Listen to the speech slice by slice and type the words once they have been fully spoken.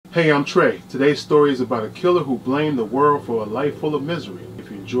Hey, I'm Trey. Today's story is about a killer who blamed the world for a life full of misery. If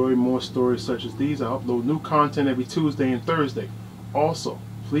you enjoy more stories such as these, I upload new content every Tuesday and Thursday. Also,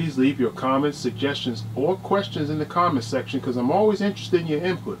 please leave your comments, suggestions, or questions in the comment section because I'm always interested in your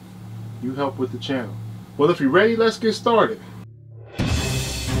input. You help with the channel. Well, if you're ready, let's get started.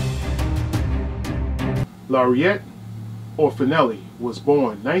 Lauriette Orfanelli was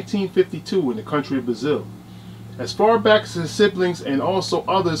born 1952 in the country of Brazil. As far back as his siblings and also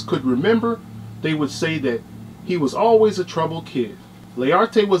others could remember, they would say that he was always a troubled kid.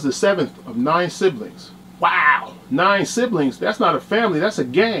 Lauriette was the 7th of 9 siblings. Wow! 9 siblings? That's not a family, that's a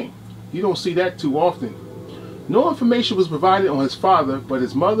gang. You don't see that too often. No information was provided on his father, but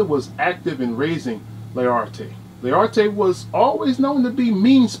his mother was active in raising Lauriette. Lauriette was always known to be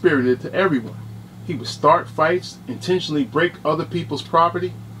mean-spirited to everyone. He would start fights, intentionally break other people's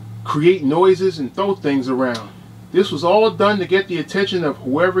property, create noises, and throw things around. This was all done to get the attention of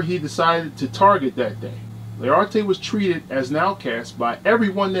whoever he decided to target that day. Lauriette was treated as an outcast by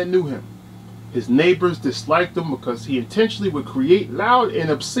everyone that knew him. His neighbors disliked him because he intentionally would create loud and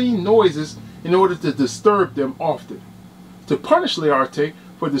obscene noises in order to disturb them often. To punish Lauriette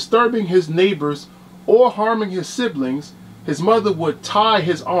for disturbing his neighbors or harming his siblings, his mother would tie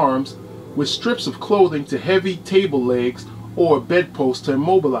his arms with strips of clothing to heavy table legs or a bedpost to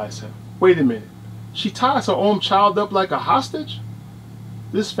immobilize him. Wait a minute. She ties her own child up like a hostage?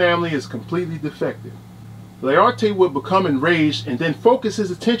 This family is completely defective. Lauriette would become enraged and then focus his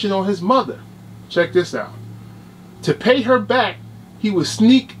attention on his mother. Check this out. To pay her back, he would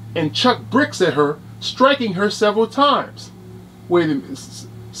sneak and chuck bricks at her, striking her several times. Wait a minute.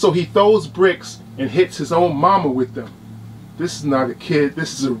 So he throws bricks and hits his own mama with them. This is not a kid,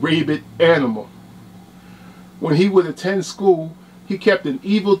 this is a rabid animal. When he would attend school, he kept an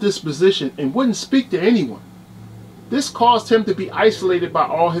evil disposition and wouldn't speak to anyone. This caused him to be isolated by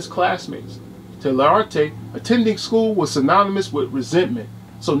all his classmates. To Lauriette, attending school was synonymous with resentment,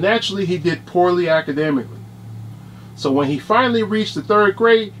 so naturally he did poorly academically. So when he finally reached the 3rd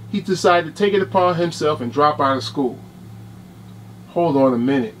grade, he decided to take it upon himself and drop out of school. Hold on a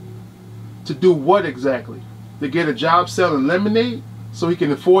minute. To do what exactly? To get a job selling lemonade so he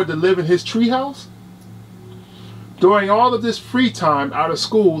can afford to live in his treehouse? During all of this free time out of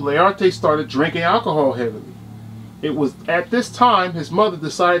school, Lauriette started drinking alcohol heavily. It was at this time his mother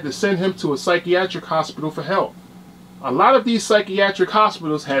decided to send him to a psychiatric hospital for help. A lot of these psychiatric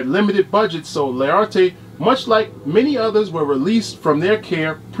hospitals had limited budgets, so Lauriette, much like many others, were released from their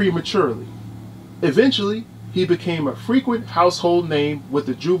care prematurely. Eventually, he became a frequent household name with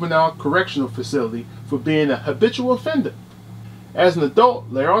the juvenile correctional facility for being a habitual offender. As an adult,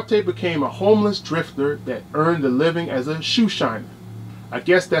 Lauriette became a homeless drifter that earned a living as a shoe shiner. I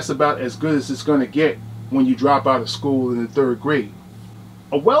guess that's about as good as it's going to get when you drop out of school in the 3rd grade.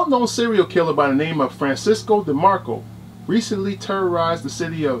 A well-known serial killer by the name of Francisco DeMarco recently terrorized the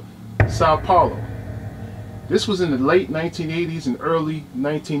city of Sao Paulo. This was in the late 1980s and early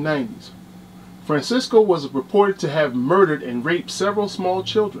 1990s. Francisco was reported to have murdered and raped several small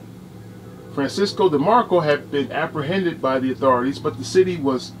children. Francisco DeMarco had been apprehended by the authorities, but the city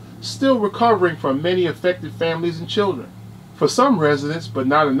was still recovering from many affected families and children. For some residents, but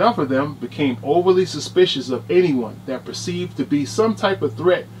not enough of them, became overly suspicious of anyone that perceived to be some type of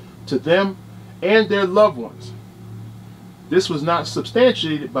threat to them and their loved ones. This was not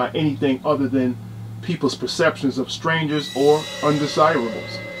substantiated by anything other than people's perceptions of strangers or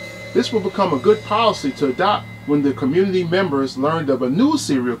undesirables. This will become a good policy to adopt when the community members learned of a new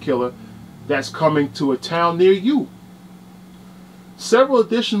serial killer that's coming to a town near you. Several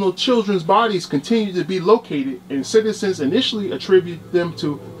additional children's bodies continue to be located, and citizens initially attribute them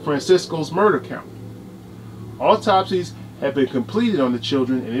to Francisco's murder count. Autopsies have been completed on the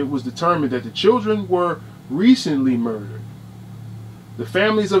children, and it was determined that the children were recently murdered. The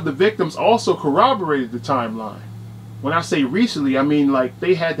families of the victims also corroborated the timeline. When I say recently, I mean like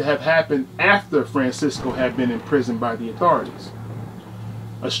they had to have happened after Francisco had been imprisoned by the authorities.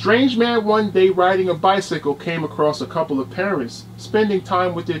 A strange man one day riding a bicycle came across a couple of parents spending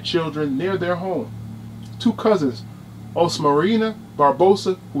time with their children near their home. 2 cousins, Osmarina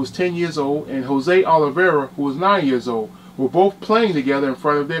Barbosa, who was 10 years old, and Jose Oliveira, who was 9 years old, were both playing together in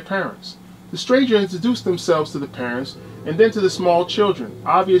front of their parents. The stranger introduced themselves to the parents and then to the small children,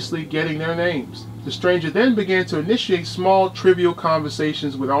 obviously getting their names. The stranger then began to initiate small, trivial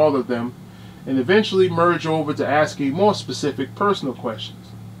conversations with all of them and eventually merged over to asking more specific personal questions.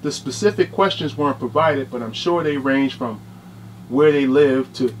 The specific questions weren't provided, but I'm sure they range from where they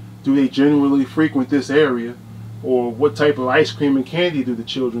live to do they generally frequent this area, or what type of ice cream and candy do the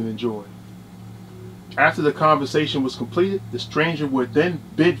children enjoy. After the conversation was completed, the stranger would then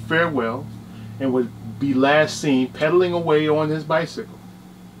bid farewell and would be last seen pedaling away on his bicycle.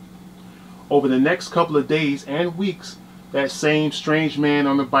 Over the next couple of days and weeks, that same strange man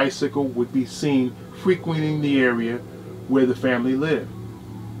on the bicycle would be seen frequenting the area where the family lived.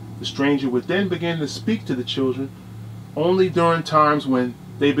 The stranger would then begin to speak to the children only during times when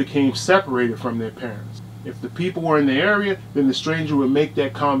they became separated from their parents. If the people were in the area, then the stranger would make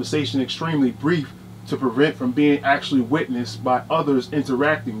that conversation extremely brief to prevent from being actually witnessed by others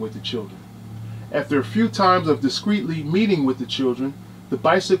interacting with the children. After a few times of discreetly meeting with the children, the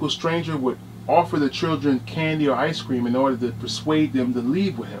bicycle stranger would offer the children candy or ice cream in order to persuade them to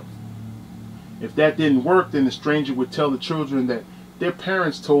leave with him. If that didn't work, then the stranger would tell the children that their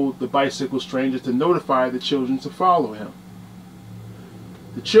parents told the bicycle stranger to notify the children to follow him.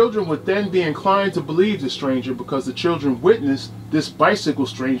 The children would then be inclined to believe the stranger because the children witnessed this bicycle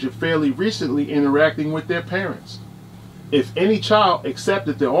stranger fairly recently interacting with their parents. If any child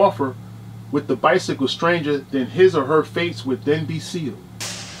accepted the offer with the bicycle stranger, then his or her fates would then be sealed.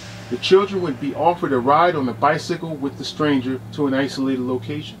 The children would be offered a ride on a bicycle with the stranger to an isolated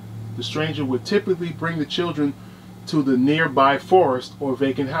location. The stranger would typically bring the children to the nearby forest or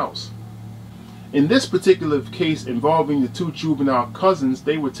vacant house. In this particular case involving the two juvenile cousins,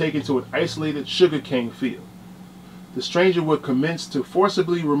 they were taken to an isolated sugarcane field. The stranger would commence to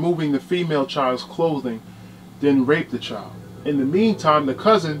forcibly removing the female child's clothing, then rape the child. In the meantime, the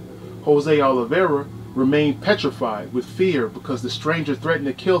cousin, Jose Oliveira, remained petrified with fear because the stranger threatened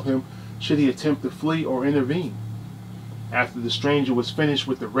to kill him should he attempt to flee or intervene. After the stranger was finished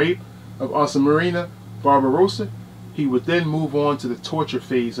with the rape of Osmarina Barbarossa, he would then move on to the torture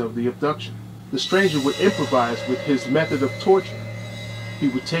phase of the abduction. The stranger would improvise with his method of torture. He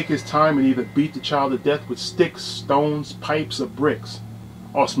would take his time and either beat the child to death with sticks, stones, pipes, or bricks.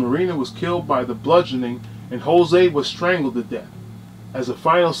 Osmarina was killed by the bludgeoning and Jose was strangled to death. As a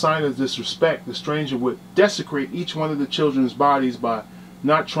final sign of disrespect, the stranger would desecrate each one of the children's bodies by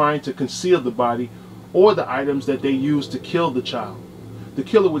not trying to conceal the body or the items that they used to kill the child. The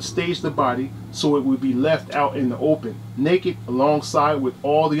killer would stage the body so it would be left out in the open, naked, alongside with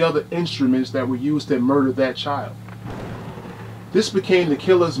all the other instruments that were used to murder that child. This became the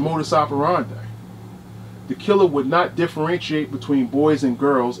killer's modus operandi. The killer would not differentiate between boys and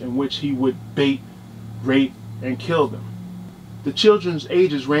girls, in which he would bait, rape, and kill them. The children's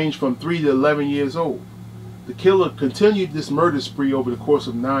ages ranged from 3 to 11 years old. The killer continued this murder spree over the course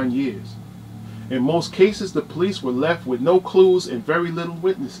of 9 years. In most cases, the police were left with no clues and very little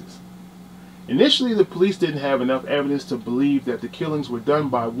witnesses. Initially, the police didn't have enough evidence to believe that the killings were done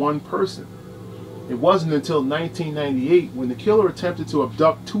by one person. It wasn't until 1998 when the killer attempted to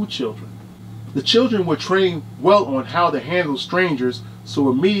abduct 2 children. The children were trained well on how to handle strangers, so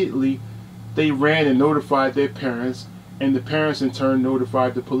immediately they ran and notified their parents, and the parents in turn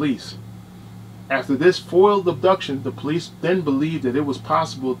notified the police. After this foiled abduction, the police then believed that it was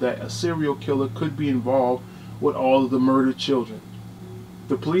possible that a serial killer could be involved with all of the murdered children.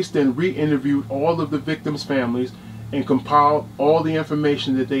 The police then re-interviewed all of the victims' families and compiled all the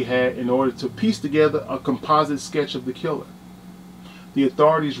information that they had in order to piece together a composite sketch of the killer. The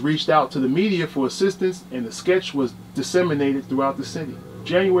authorities reached out to the media for assistance, and the sketch was disseminated throughout the city.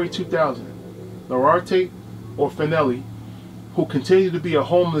 January 2000, Lararte or Finelli, who continued to be a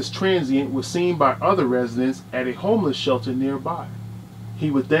homeless transient, was seen by other residents at a homeless shelter nearby.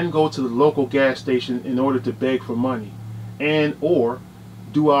 He would then go to the local gas station in order to beg for money and or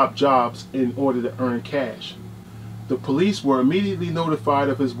do odd jobs in order to earn cash. The police were immediately notified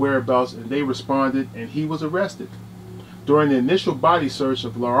of his whereabouts, and they responded, and he was arrested. During the initial body search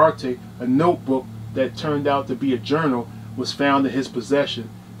of Lararte, a notebook that turned out to be a journal was found in his possession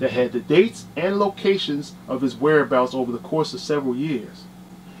that had the dates and locations of his whereabouts over the course of several years.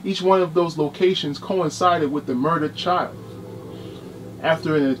 Each one of those locations coincided with the murdered child.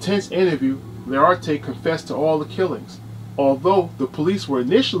 After an intense interview, Lararte confessed to all the killings. Although the police were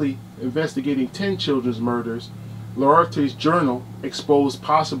initially investigating 10 children's murders, Lararte's journal exposed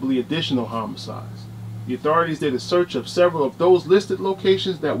possibly additional homicides. The authorities did a search of several of those listed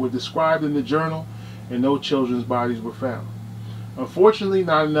locations that were described in the journal, and no children's bodies were found. Unfortunately,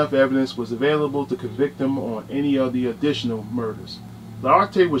 not enough evidence was available to convict him on any of the additional murders.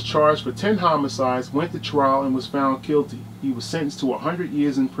 Lararte was charged for 10 homicides, went to trial, and was found guilty. He was sentenced to 100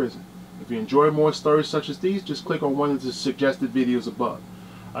 years in prison. If you enjoy more stories such as these, just click on one of the suggested videos above.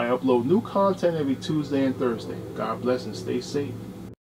 I upload new content every Tuesday and Thursday. God bless and stay safe.